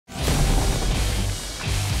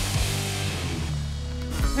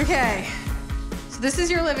Okay, so this is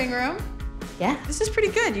your living room. Yeah. This is pretty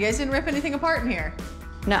good. You guys didn't rip anything apart in here.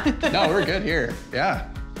 No. No, we're good here. Yeah.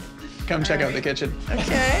 Come check out the kitchen.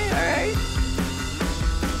 Okay, all right.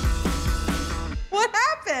 What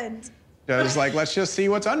happened? I was like, let's just see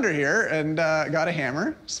what's under here, and got a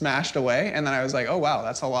hammer, smashed away, and then I was like, oh wow,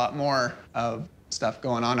 that's a lot more of stuff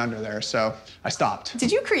going on under there, so I stopped.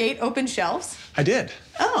 Did you create open shelves? I did.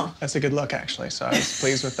 Oh. That's a good look, actually, so I was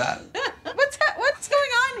pleased with that. What's going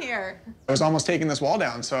on here? I was almost taking this wall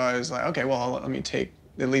down, so I was like, okay, well, let me take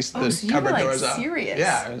at least the so you were, cupboard like, doors up. serious.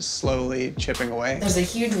 Yeah, I was slowly chipping away. There's a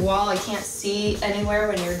huge wall I can't see anywhere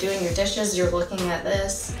when you're doing your dishes. You're looking at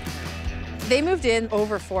this. They moved in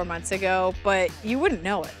over 4 months ago, but you wouldn't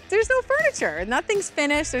know it. There's no furniture. Nothing's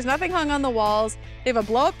finished. There's nothing hung on the walls. They have a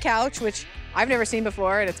blow-up couch, which I've never seen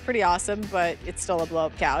before, and it's pretty awesome, but it's still a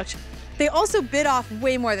blow-up couch. They also bit off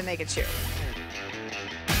way more than they could chew.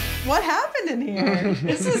 What happened in here?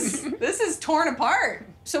 This is torn apart.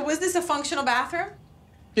 So was this a functional bathroom?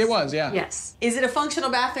 It was, yeah. Yes. Is it a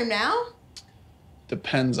functional bathroom now?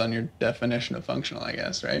 Depends on your definition of functional, I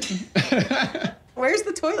guess, right? Where's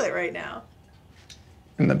the toilet right now?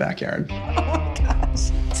 In the backyard. Oh my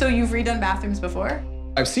gosh. So you've redone bathrooms before?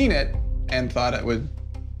 I've seen it and thought it would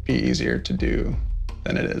be easier to do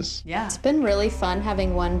than it is. Yeah. It's been really fun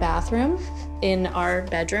having one bathroom in our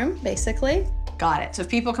bedroom, basically. Got it. So if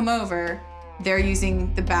people come over, they're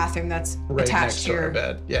using the bathroom that's Right attached next to to your our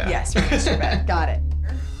bed, yeah. Yes, right next to your bed. Got it.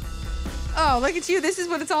 Oh, look at you. This is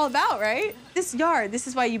what it's all about, right? This yard, this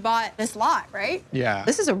is why you bought this lot, right? Yeah.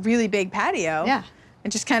 This is a really big patio. Yeah. It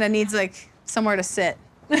just kind of needs like somewhere to sit.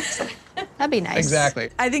 That'd be nice. Exactly.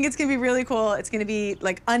 I think it's gonna be really cool. It's gonna be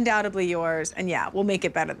like undoubtedly yours. And yeah, we'll make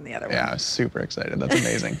it better than the other one. Yeah, I was super excited. That's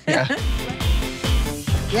amazing. Yeah.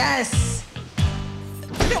 Yes.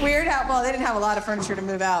 Isn't it weird how, well, they didn't have a lot of furniture to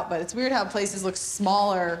move out, but it's weird how places look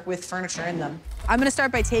smaller with furniture in them. I'm gonna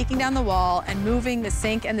start by taking down the wall and moving the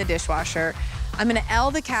sink and the dishwasher. I'm gonna L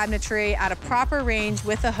the cabinetry at a proper range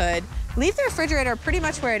with a hood, leave the refrigerator pretty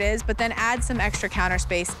much where it is, but then add some extra counter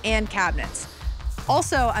space and cabinets.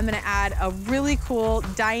 Also, I'm gonna add a really cool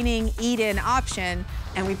dining eat-in option,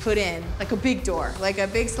 and we put in like a big door, like a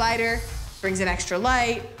big slider, brings in extra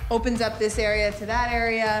light, opens up this area to that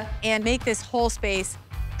area, and make this whole space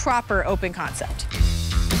proper open concept.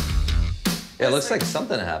 Yeah, it looks like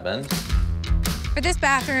something happened. For this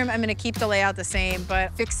bathroom, I'm gonna keep the layout the same,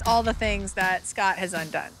 but fix all the things that Scott has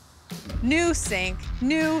undone. New sink,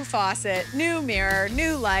 new faucet, new mirror,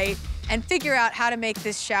 new light, and figure out how to make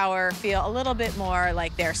this shower feel a little bit more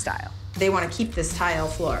like their style. They wanna keep this tile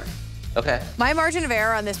floor. Okay. My margin of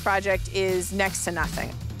error on this project is next to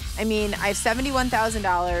nothing. I mean, I have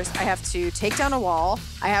 $71,000. I have to take down a wall.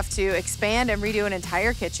 I have to expand and redo an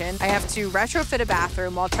entire kitchen. I have to retrofit a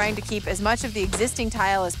bathroom while trying to keep as much of the existing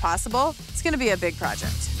tile as possible. It's gonna be a big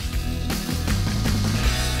project.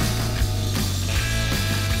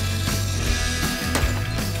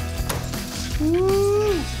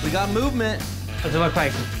 Woo! We got movement. What's it look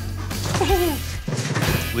like?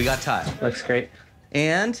 We got tile. Looks great.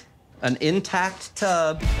 And an intact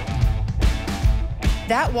tub.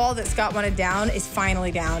 That wall that Scott wanted down is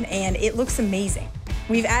finally down, and it looks amazing.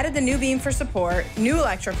 We've added the new beam for support, new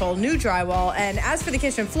electrical, new drywall, and as for the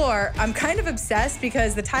kitchen floor, I'm kind of obsessed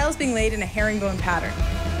because the tile's being laid in a herringbone pattern.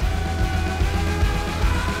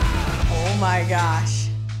 Oh my gosh.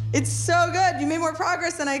 It's so good. You made more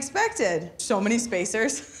progress than I expected. So many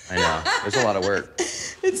spacers. I know, there's a lot of work.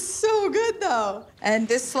 It's so good though. And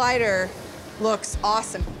this slider looks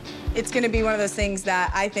awesome. It's gonna be one of those things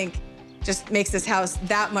that I think just makes this house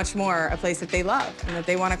that much more a place that they love and that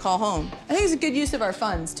they want to call home. I think it's a good use of our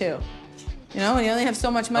funds, too. You know, when you only have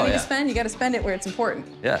so much money to spend, you got to spend it where it's important.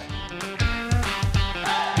 Yeah.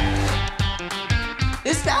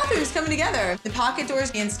 This bathroom is coming together. The pocket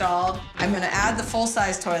doors installed. I'm going to add the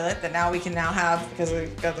full-size toilet that we can now have because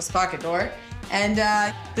we've got this pocket door. And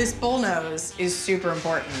this bull nose is super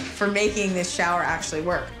important for making this shower actually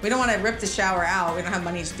work. We don't want to rip the shower out. We don't have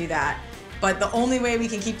money to do that. But the only way we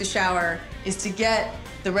can keep the shower is to get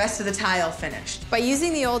the rest of the tile finished. By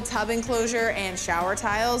using the old tub enclosure and shower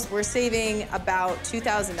tiles, we're saving about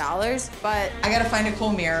 $2,000, but I gotta find a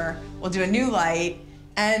cool mirror, we'll do a new light,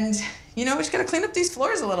 and you know, we just gotta clean up these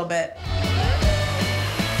floors a little bit.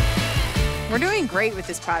 We're doing great with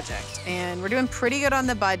this project, and we're doing pretty good on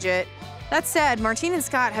the budget. That said, Martine and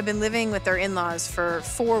Scott have been living with their in-laws for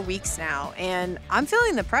 4 weeks now, and I'm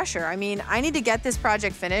feeling the pressure. I mean, I need to get this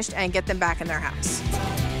project finished and get them back in their house.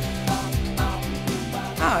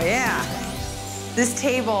 Oh, yeah. This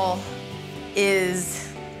table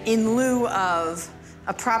is in lieu of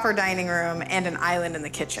a proper dining room and an island in the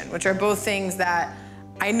kitchen, which are both things that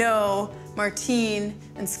I know Martine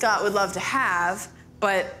and Scott would love to have,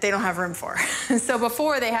 but they don't have room for. So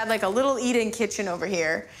before they had like a little eat-in kitchen over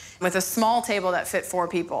here with a small table that fit 4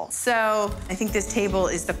 people. So I think this table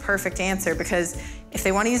is the perfect answer because if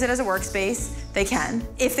they want to use it as a workspace, they can.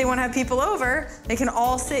 If they want to have people over, they can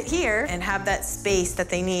all sit here and have that space that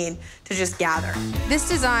they need to just gather. This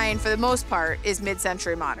design, for the most part, is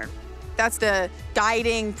mid-century modern. That's the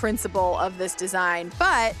guiding principle of this design,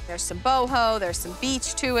 but there's some boho, there's some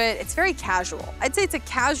beach to it. It's very casual. I'd say it's a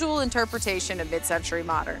casual interpretation of mid-century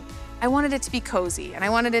modern. I wanted it to be cozy, and I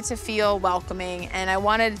wanted it to feel welcoming, and I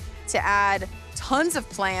wanted to add tons of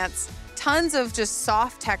plants, tons of just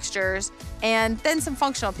soft textures, and then some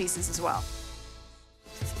functional pieces as well.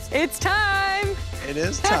 It's time! It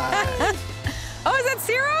is time. Oh, is that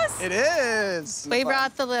Ciro's? It is. We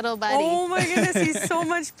brought the little buddy. Oh my goodness, he's so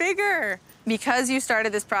much bigger. Because you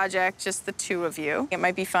started this project, just the 2 of you, it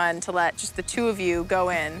might be fun to let just the 2 of you go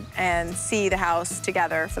in and see the house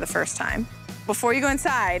together for the first time. Before you go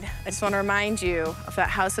inside, I just want to remind you of that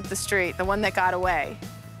house up the street, the one that got away.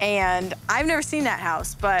 And I've never seen that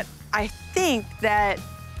house, but I think that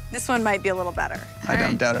this one might be a little better. I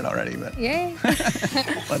don't doubt it already, but Yay.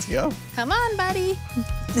 let's go. Come on, buddy.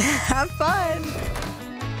 Have fun.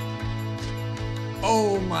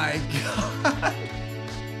 Oh my God.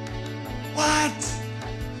 What?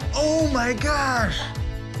 Oh my gosh.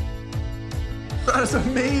 That is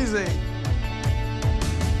amazing.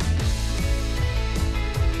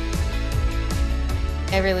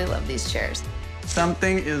 I really love these chairs.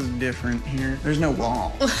 Something is different here. There's no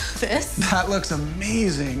wall. This? That looks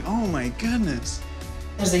amazing. Oh my goodness.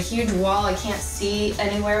 There's a huge wall. I can't see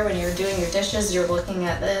anywhere when you're doing your dishes. You're looking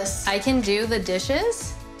at this. I can do the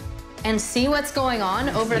dishes and see what's going on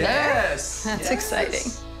over Yes. there. That's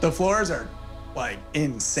exciting. The floors are like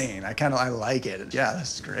insane. I like it. Yeah,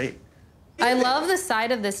 this is great. I love the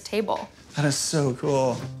side of this table. That is so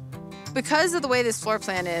cool. Because of the way this floor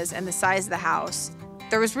plan is and the size of the house,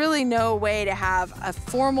 there was really no way to have a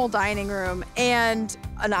formal dining room and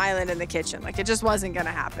an island in the kitchen. Like, it just wasn't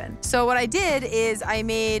gonna happen. So what I did is I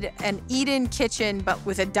made an eat-in kitchen, but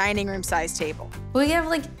with a dining room size table. We have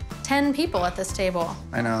like 10 people at this table.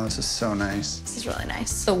 I know, this is so nice. This is really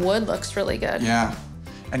nice. The wood looks really good. Yeah,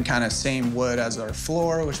 and kind of same wood as our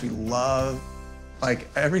floor, which we love. Like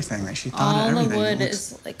everything, like she thought All of the everything. wood It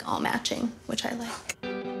is like all matching, which I like.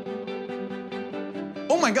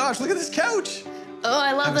 Oh my gosh, look at this couch. Oh,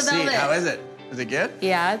 I love Have the a seat. velvet. How is it? Is it good?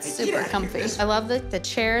 Yeah, it's Get super out of here. comfy. I love the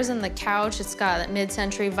chairs and the couch. It's got that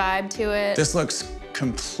mid-century vibe to it. This looks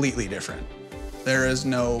completely different. There is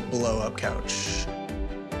no blow-up couch.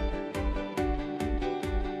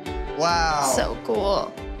 Wow. So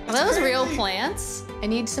cool. Are those crazy. real plants? I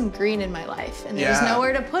need some green in my life, and there's Yeah.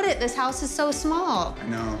 nowhere to put it. This house is so small. I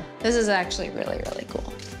know. This is actually really, really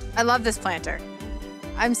cool. I love this planter.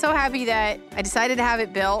 I'm so happy that I decided to have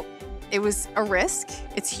it built. It was a risk.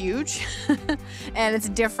 It's huge and it's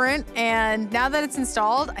different. And now that it's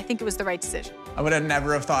installed, I think it was the right decision. I would have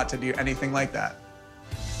never have thought to do anything like that.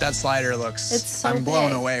 That slider looks, It's so I'm blown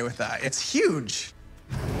big. away with that. It's huge.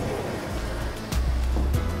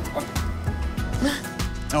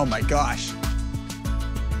 Oh my gosh.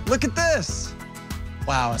 Look at this.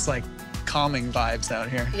 Wow, it's like calming vibes out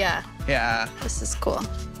here. Yeah, Yeah. this is cool.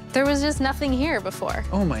 There was just nothing here before.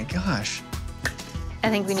 Oh my gosh. I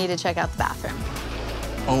think we need to check out the bathroom.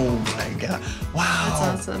 Oh my God. Wow.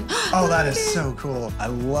 That's awesome. Oh, that is so cool. I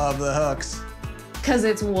love the hooks. Because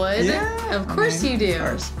it's wood? Yeah. Of course you do. Of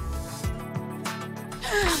course.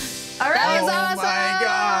 All right. Oh That was awesome. my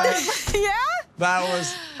gosh. Yeah? That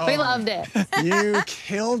was, We oh, loved it. you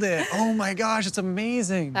killed it. Oh my gosh, it's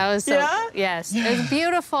amazing. That was so, Yeah? yes. It Yeah. was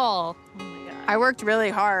beautiful. Oh my God. I worked really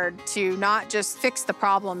hard to not just fix the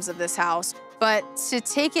problems of this house, but to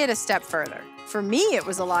take it a step further. For me, it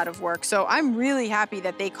was a lot of work, so I'm really happy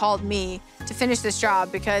that they called me to finish this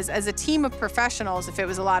job because as a team of professionals, if it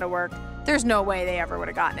was a lot of work, there's no way they ever would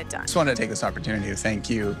have gotten it done. Just wanted to take this opportunity to thank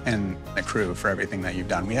you and the crew for everything that you've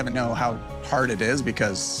done. We haven't know how hard it is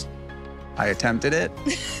because I attempted it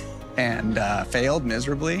and failed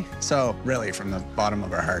miserably. So really, from the bottom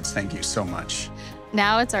of our hearts, thank you so much.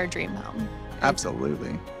 Now it's our dream home.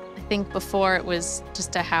 Absolutely. I think before it was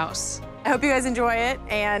just a house. I hope you guys enjoy it,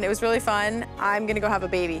 and it was really fun. I'm gonna go have a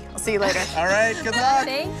baby. I'll see you later. All right, good luck.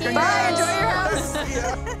 Thank you. Bye, enjoy your house.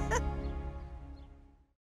 Yeah.